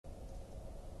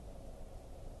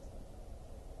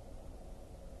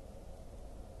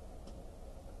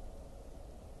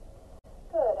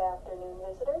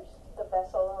visitors, the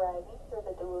vessel arriving through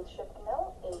the Duluth Ship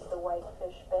Canal is the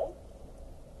Whitefish Bay.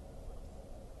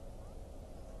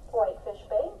 Whitefish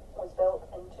Bay was built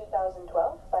in 2012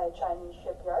 by a Chinese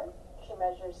shipyard. She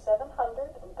measures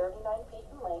 739 feet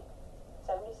in length,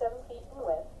 77 feet in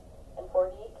width, and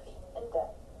 48 feet in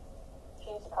depth.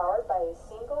 She is powered by a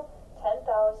single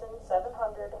 10,700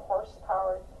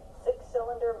 horsepower,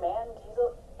 6-cylinder man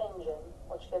diesel engine,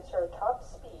 which gives her a top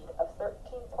speed of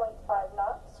 13.5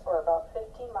 knots, or about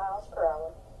 15 miles per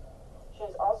hour. She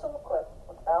is also equipped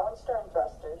with bow and stern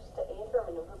thrusters to aid her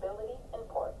maneuverability in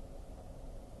port.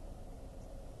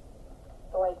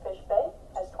 The Whitefish Bay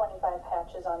has 25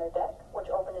 hatches on her deck, which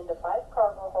open into 5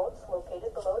 cargo holds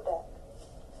located below deck.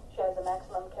 She has a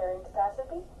maximum carrying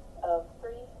capacity of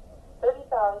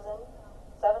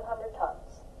 30,700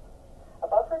 tons.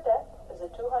 Above her deck is a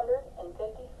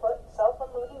 250-foot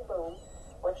self-unloading boom,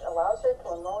 which allows her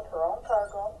to unload her own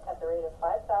cargo at the rate of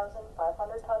 5,500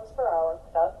 tons per hour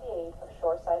without the aid of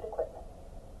shoreside equipment.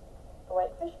 The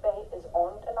Whitefish Bay is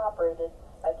owned and operated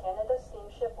by Canada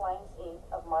Steamship Lines Inc.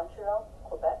 of Montreal,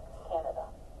 Quebec, Canada.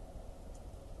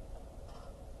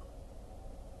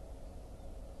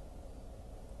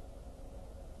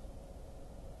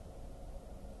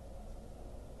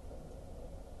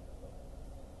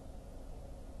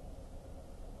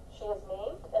 She is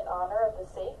named in honor of the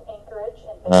safe anchorage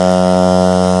and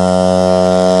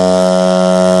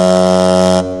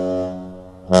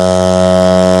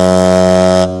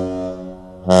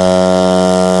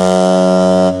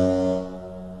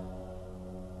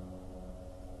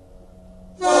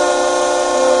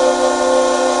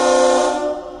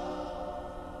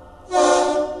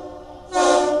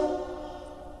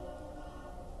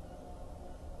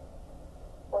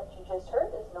What you just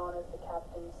heard is known as the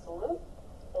captain's salute.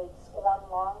 It's one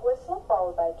long whistle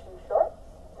followed by 2 shorts.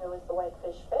 It was the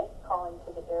Whitefish Bay calling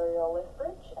to the aerial lift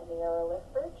bridge, and the aerial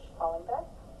lift bridge calling back.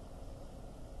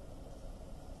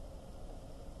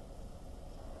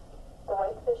 The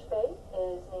Whitefish Bay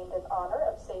is named in honor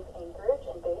of safe anchorage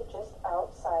and bay just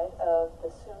outside of the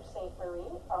Sault Ste.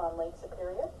 Marie on Lake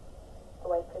Superior.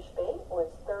 The Whitefish Bay was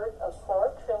 3rd of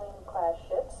 4 Trillium Class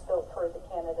ships built for the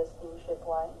Canada Steamship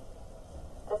Line.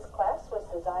 This class was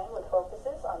designed with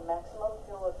focuses on maximum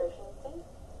fuel efficiency,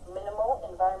 minimal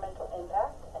environmental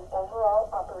impact, and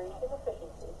overall operation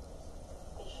efficiency.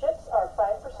 These ships are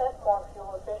 5% more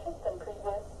fuel efficient than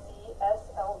previous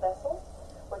CSL vessels,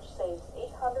 which saves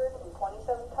 827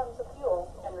 tons of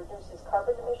fuel and reduces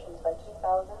carbon emissions by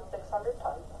 2,600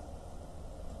 tons.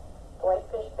 The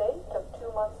Whitefish Bay took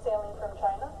 2 months sailing from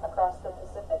China across the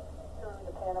Pacific, through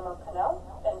the Panama Canal,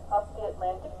 and up the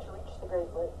Atlantic to reach the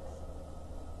Great Lakes.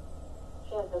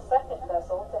 She is the 2nd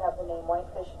vessel to have the name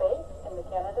Whitefish Bay in the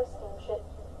Canada Steamship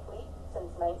Fleet since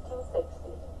 1960.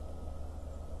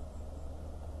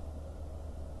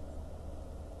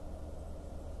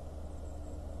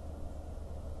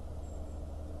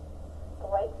 The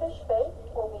Whitefish Bay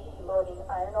will be loading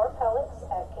iron ore pellets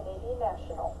at Canadian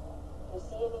National. If you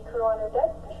see any crew on her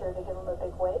deck, be sure to give them a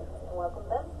big wave and welcome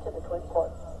them to the Twin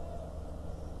Ports.